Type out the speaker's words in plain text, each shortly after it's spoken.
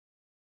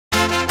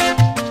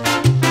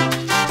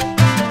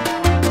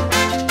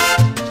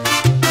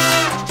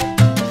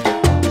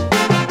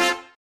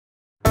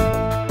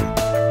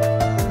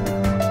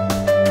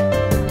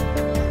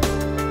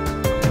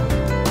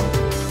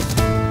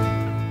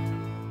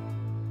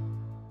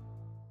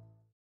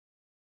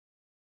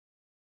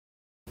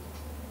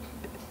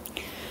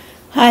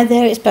Hi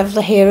there, it's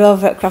Beverly here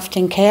over at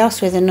Crafty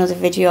Chaos with another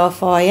video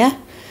for you.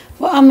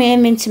 What I'm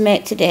aiming to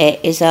make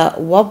today is a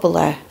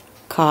wobbler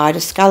card,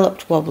 a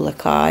scalloped wobbler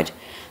card,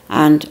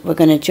 and we're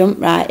going to jump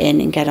right in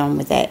and get on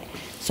with it.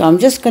 So I'm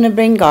just going to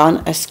bring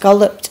on a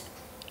scalloped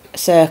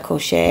circle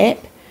shape,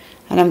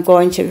 and I'm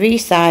going to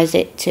resize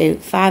it to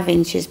 5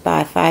 inches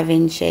by 5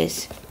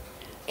 inches,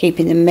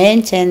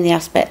 maintain the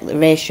aspect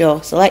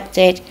ratio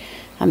selected.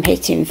 I'm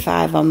hitting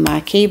 5 on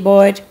my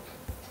keyboard,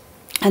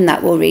 and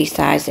that will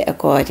resize it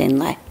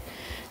accordingly.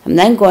 I'm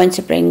then going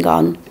to bring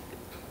on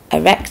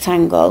a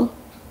rectangle,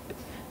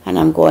 and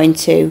I'm going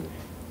to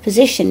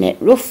position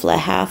it roughly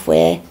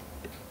halfway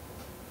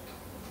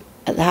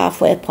at the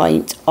halfway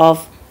point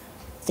of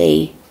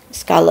the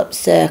scalloped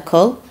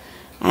circle,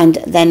 and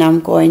then I'm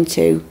going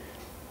to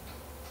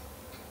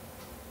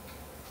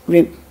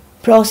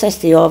process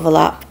the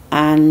overlap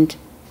and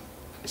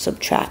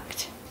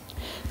subtract.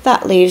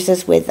 That leaves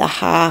us with a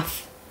half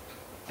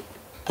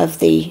of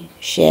the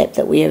shape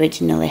that we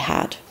originally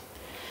had.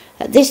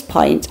 At this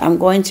point I'm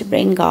going to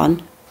bring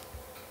on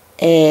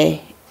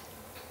a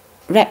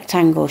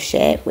rectangle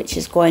shape which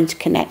is going to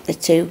connect the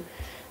two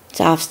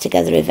halves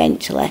together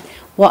eventually.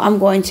 What I'm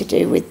going to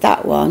do with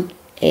that one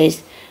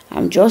is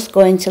I'm just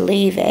going to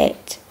leave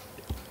it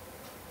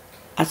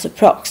at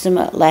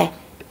approximately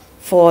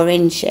 4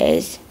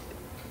 inches,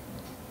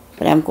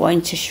 but I'm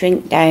going to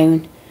shrink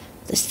down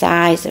the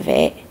size of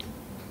it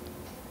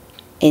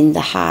in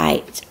the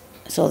height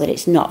so that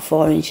it's not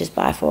 4 inches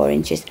by 4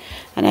 inches,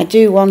 and I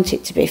do want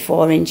it to be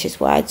 4 inches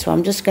wide, so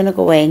I'm just going to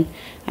go in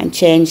and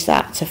change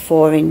that to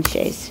 4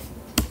 inches,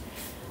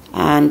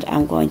 and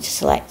I'm going to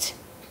select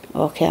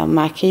OK on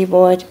my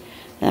keyboard,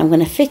 and I'm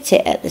going to fit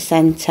it at the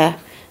centre.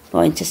 I'm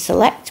going to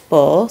select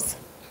both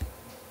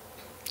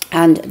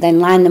and then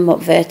line them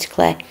up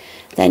vertically,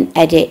 then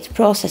edit,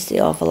 process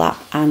the overlap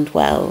and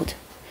weld.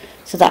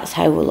 So that's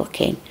how we're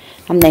looking.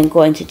 I'm then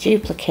going to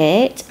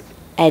duplicate,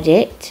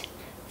 edit,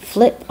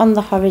 flip on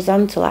the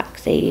horizontal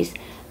axes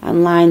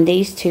and line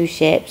these two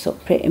shapes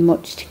up pretty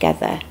much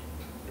together.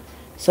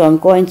 So I'm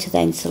going to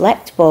then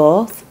select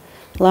both,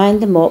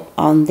 line them up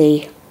on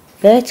the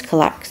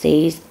vertical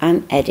axes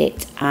and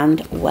edit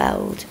and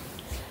weld.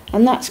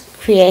 And that's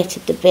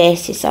created the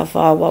basis of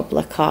our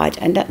wobbler card,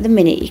 and at the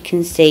minute you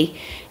can see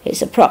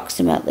it's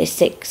approximately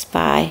 6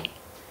 by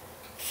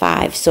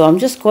 5. So I'm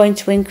just going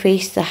to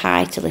increase the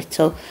height a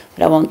little,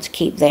 but I want to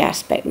keep the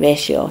aspect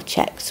ratio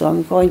checked. So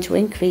I'm going to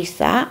increase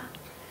that,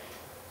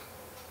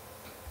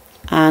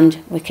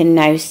 and we can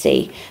now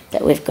see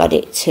that we've got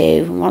it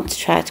to, we want to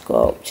try to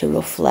go up to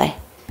roughly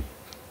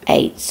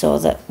 8 so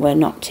that we're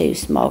not too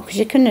small, because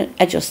you can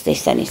adjust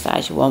this any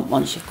size you want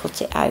once you've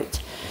cut it out,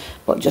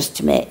 but just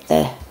to make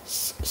the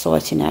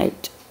sorting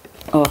out.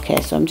 Okay,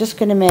 so I'm just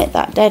going to make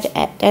that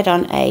dead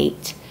on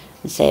 8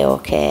 and say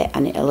OK,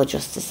 and it'll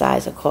adjust the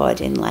size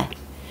accordingly.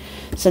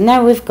 So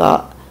now we've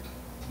got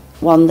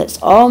one that's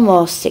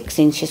almost 6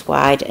 inches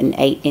wide and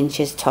 8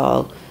 inches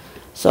tall.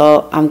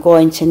 So I'm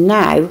going to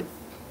now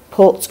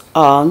put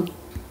on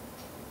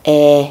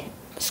a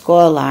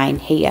score line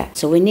here.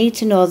 So we need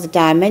to know the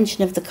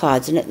dimension of the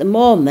cards, and at the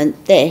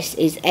moment this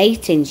is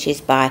 8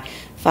 inches by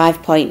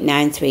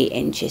 5.93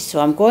 inches.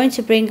 So I'm going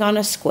to bring on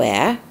a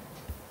square,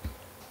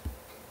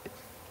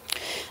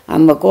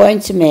 and we're going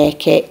to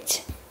make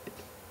it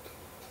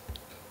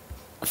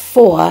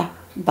 4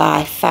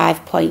 by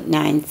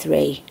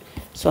 5.93.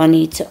 So I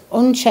need to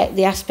uncheck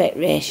the aspect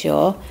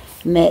ratio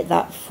and make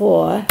that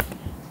 4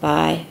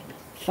 by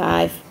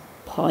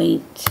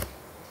 5.93.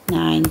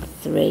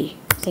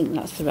 I think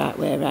that's the right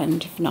way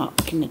around. If not,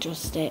 I can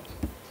adjust it.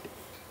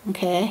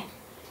 Okay,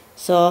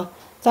 so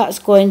that's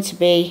going to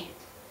be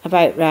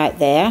about right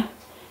there.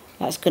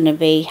 That's going to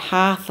be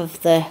half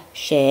of the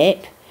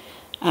shape,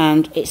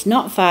 and it's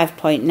not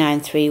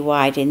 5.93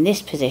 wide in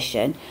this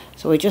position,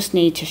 so we just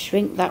need to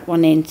shrink that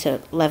one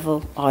into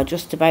level, or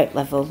just about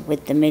level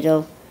with the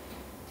middle,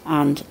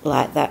 and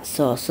like that.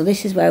 So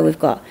this is where we've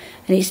got,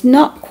 and it's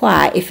not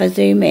quite, if I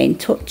zoom in,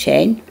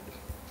 touching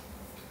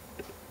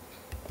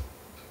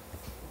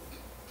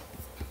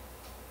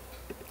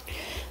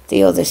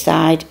the other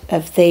side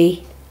of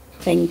the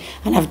thing,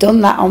 and I've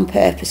done that on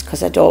purpose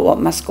because I don't want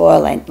my score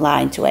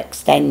line to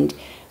extend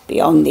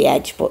beyond the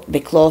edge, but be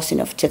close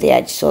enough to the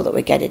edge so that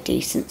we get a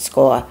decent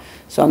score.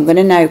 So I'm going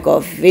to now go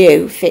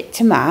view, fit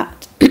to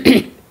mat.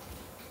 Going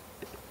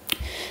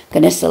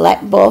to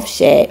select both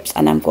shapes,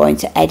 and I'm going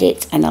to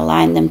edit and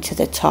align them to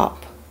the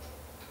top,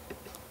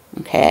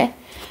 okay,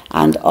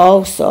 and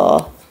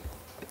also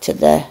to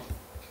the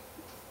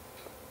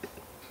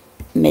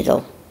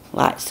middle,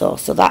 like so.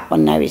 So that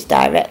one now is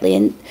directly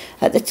in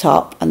at the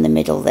top and the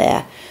middle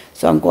there.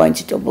 So I'm going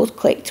to double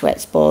click to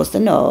expose the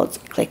nodes,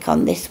 click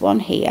on this one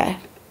here,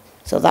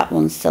 so that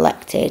one's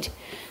selected,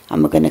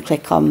 and we're going to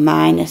click on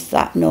minus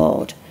that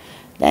node.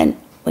 Then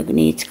we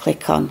need to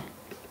click on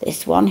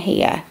this one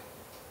here,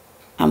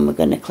 and we're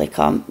going to click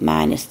on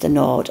minus the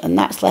node, and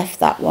that's left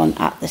that one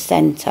at the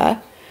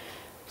centre.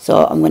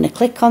 So I'm going to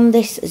click on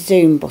this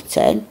zoom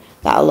button,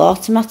 that'll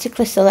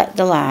automatically select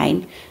the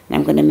line, and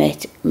I'm going to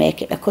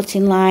make it a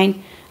cutting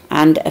line,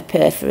 and a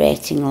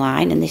perforating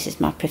line, and this is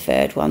my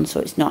preferred one,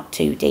 so it's not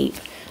too deep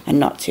and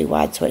not too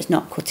wide, so it's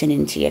not cutting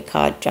into your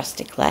card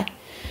drastically.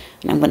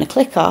 And I'm going to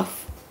click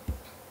off,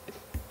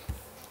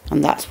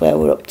 and that's where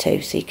we're up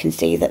to. So you can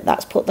see that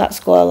that's put that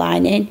score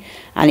line in,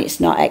 and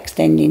it's not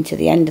extending to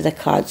the end of the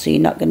card, so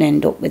you're not going to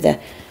end up with a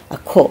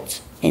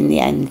cut in the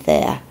end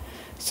there.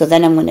 So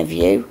then I'm going to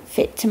view,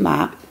 fit to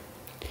map,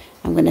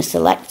 I'm going to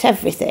select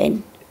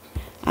everything,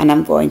 and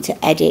I'm going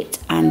to edit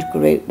and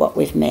group what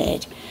we've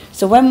made.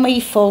 So when we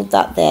fold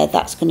that there,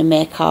 that's going to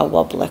make our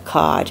wobbler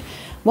card.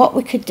 What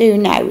we could do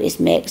now is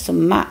make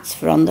some mats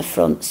for on the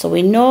front. So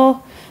we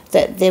know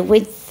that the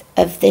width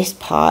of this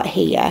part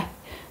here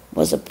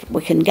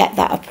we can get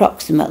that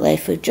approximately.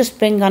 If we just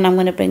bring on, I'm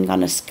going to bring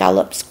on a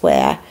scallop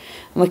square,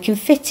 and we can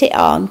fit it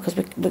on, because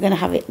we're going to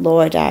have it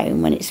lower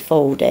down when it's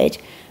folded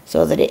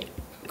so that it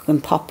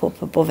can pop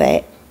up above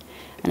it.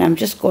 And I'm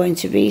just going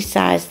to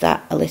resize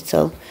that a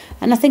little,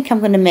 and I think I'm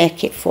going to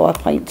make it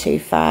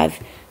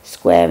 4.25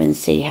 square and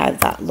see how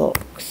that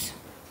looks.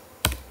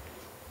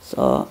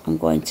 So I'm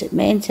going to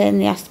maintain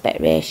the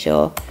aspect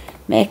ratio,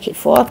 make it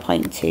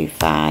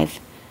 4.25,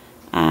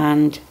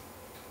 and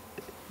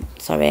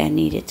sorry, I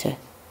needed to,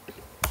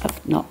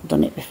 I've not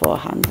done it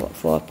beforehand, but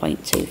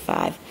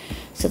 4.25.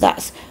 So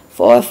that's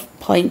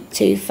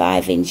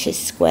 4.25 inches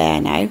square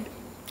now.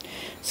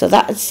 So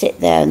that would sit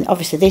there, and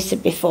obviously this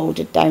would be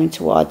folded down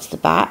towards the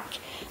back,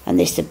 and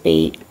this would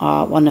be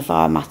one of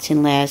our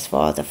matting layers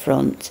for the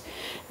front.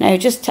 Now,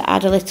 just to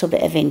add a little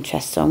bit of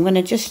interest, so I'm going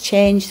to just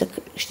change the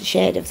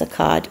shade of the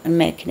card and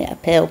making it a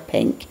pale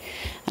pink,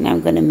 and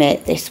I'm going to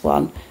make this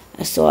one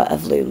a sort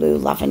of Lulu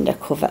lavender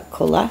cover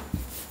colour.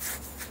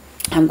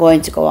 I'm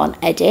going to go on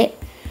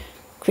edit,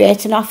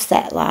 create an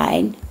offset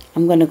line.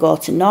 I'm going to go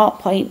to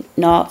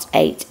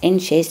 0.08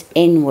 inches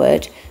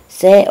inward,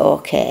 say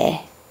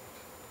OK,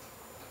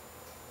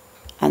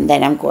 and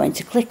then I'm going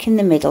to click in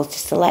the middle to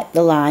select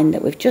the line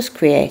that we've just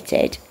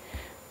created.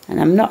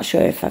 And I'm not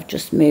sure if I've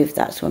just moved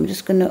that, so I'm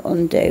just going to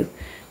undo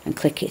and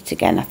click it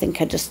again. I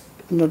think I just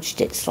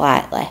nudged it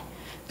slightly,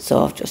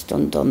 so I've just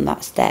undone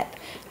that step,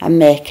 and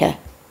make a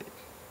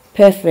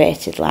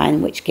perforated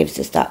line which gives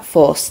us that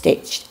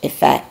 4-stitched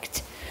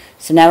effect.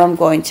 So now I'm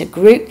going to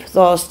group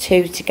those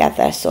two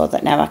together so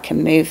that now I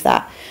can move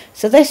that.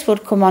 So this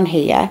would come on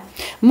here,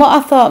 and what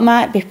I thought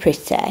might be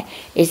pretty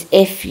is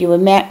if you were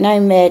now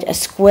made a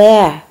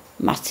square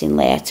matting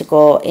layer to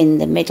go in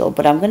the middle,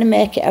 but I'm going to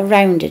make it a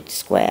rounded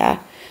square.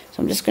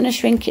 So I'm just going to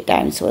shrink it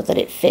down so that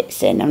it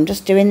fits in. I'm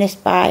just doing this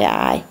by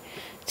eye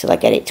till I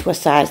get it to a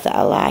size that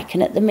I like,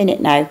 and at the minute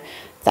now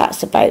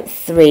that's about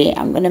 3.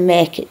 I'm going to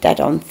make it dead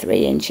on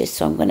 3 inches,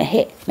 so I'm going to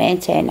hit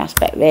maintain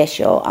aspect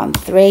ratio on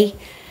 3,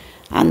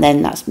 and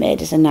then that's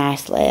made as a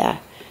nice layer.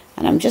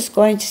 And I'm just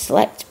going to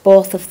select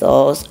both of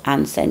those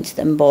and centre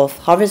them both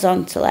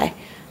horizontally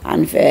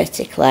and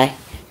vertically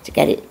to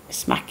get it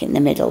smack in the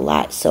middle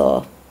like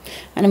so.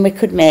 And then we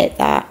could make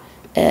that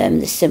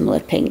the similar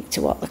pink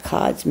to what the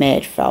card's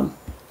made from,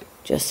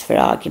 just for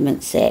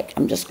argument's sake.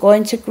 I'm just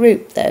going to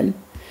group them,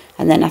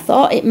 and then I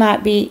thought it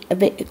might be a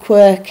bit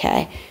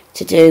quirky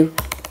to do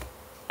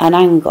an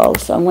angle,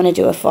 so I'm going to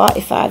do a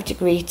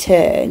 45-degree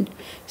turn,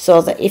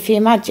 so that if you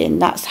imagine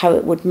that's how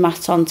it would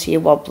mat onto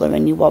your wobbler,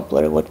 and your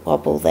wobbler would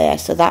wobble there,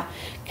 so that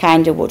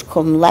kind of would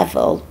come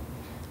level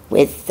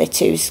with the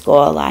two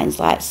score lines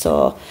like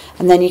so.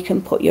 And then you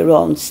can put your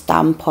own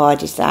stamp or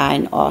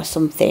design or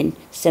something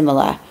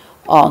similar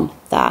on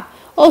that.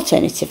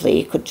 Alternatively,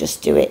 you could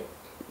just do it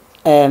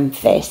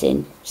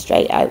facing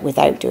straight out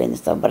without doing the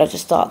thumb, but I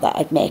just thought that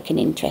I'd make an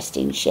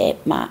interesting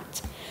shape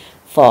mat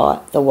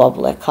for the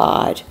wobbler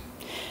card.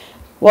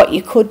 What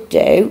you could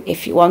do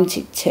if you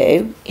wanted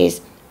to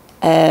is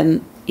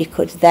you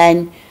could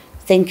then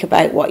think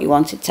about what you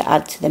wanted to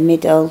add to the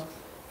middle,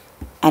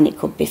 and it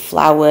could be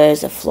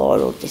flowers or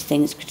floral, these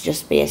things could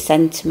just be a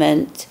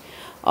sentiment,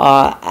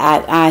 or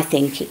I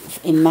think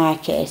in my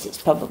case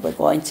it's probably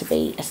going to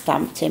be a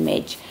stamped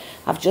image.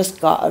 I've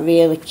just got a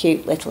really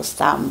cute little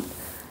stamp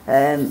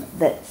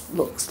that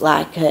looks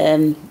like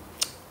a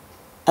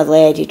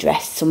lady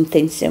dressed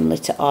something similar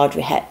to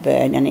Audrey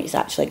Hepburn, and it's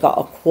actually got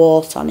a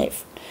quote on it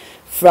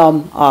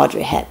from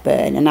Audrey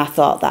Hepburn, and I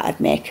thought that I'd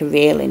make a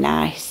really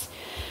nice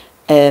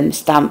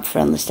stamp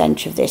from the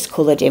centre of this,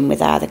 coloured in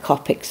with either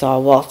Copics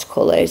or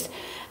watercolours,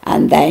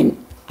 and then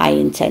I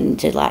intend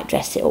to like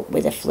dress it up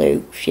with a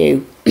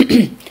few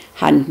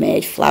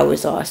handmade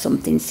flowers or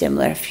something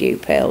similar, a few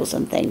pearls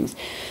and things.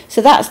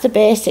 So that's the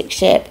basic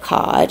shape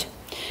card.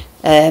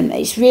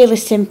 It's really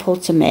simple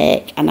to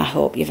make, and I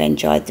hope you've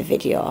enjoyed the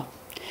video.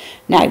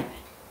 Now,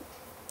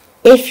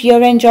 if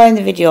you're enjoying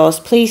the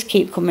videos, please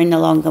keep coming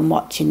along and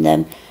watching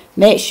them.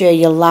 Make sure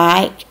you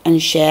like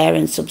and share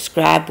and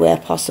subscribe where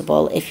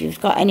possible. If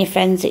you've got any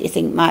friends that you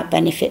think might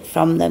benefit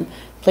from them,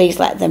 please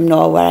let them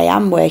know where I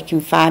am, where you can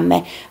find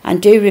me.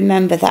 And do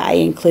remember that I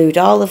include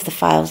all of the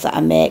files that I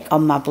make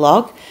on my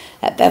blog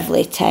at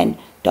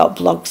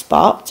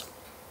beverly10.blogspot.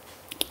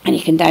 And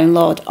you can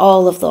download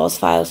all of those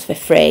files for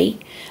free.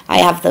 I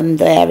have them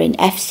there in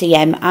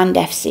FCM and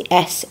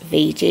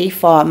SVG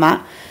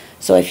format.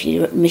 So if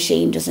your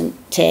machine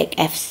doesn't take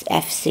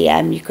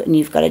FCM, and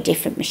you've got a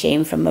different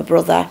machine from my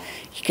brother,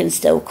 you can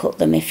still cut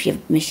them if your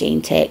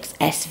machine takes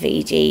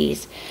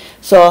SVGs.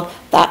 So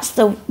that's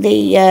the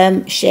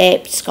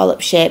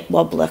scallop shaped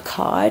wobbler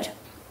card,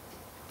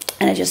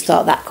 and I just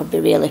thought that could be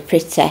really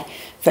pretty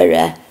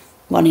for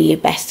one of your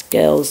best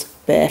girls'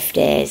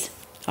 birthdays.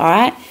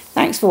 Alright,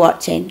 thanks for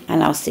watching,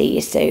 and I'll see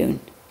you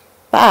soon.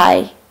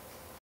 Bye.